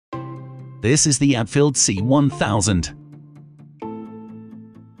This is the Addfield C1000,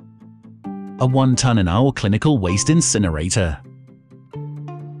 a 1 ton an hour clinical waste incinerator.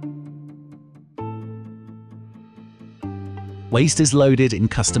 Waste is loaded in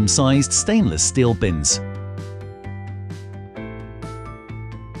custom-sized stainless steel bins,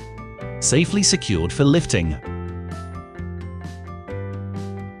 safely secured for lifting.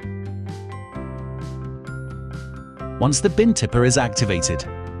 Once the bin tipper is activated,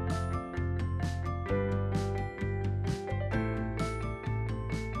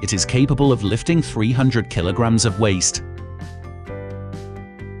 it is capable of lifting 300 kilograms of waste,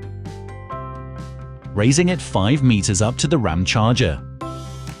 raising it 5 meters up to the ram charger.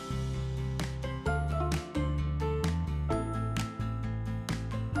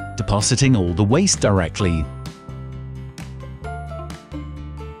 Depositing all the waste directly.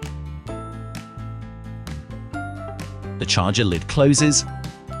 The charger lid closes,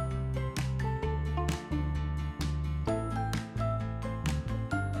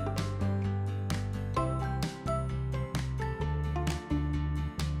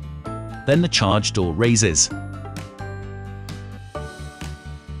 then the charge door raises.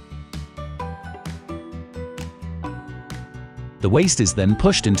 The waste is then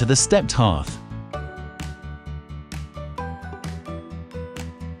pushed into the stepped hearth.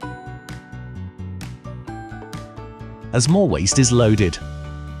 As more waste is loaded,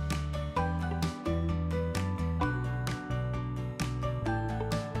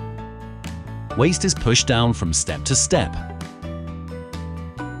 waste is pushed down from step to step.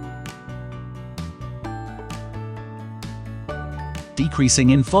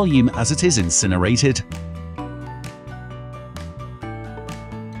 Decreasing in volume as it is incinerated.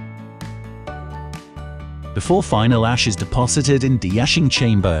 Before final ash is deposited in de-ashing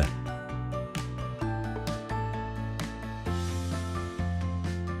chamber.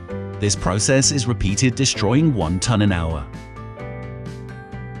 This process is repeated, destroying 1 ton an hour.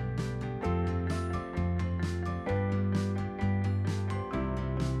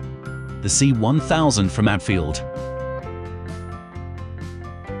 The C1000 from Addfield.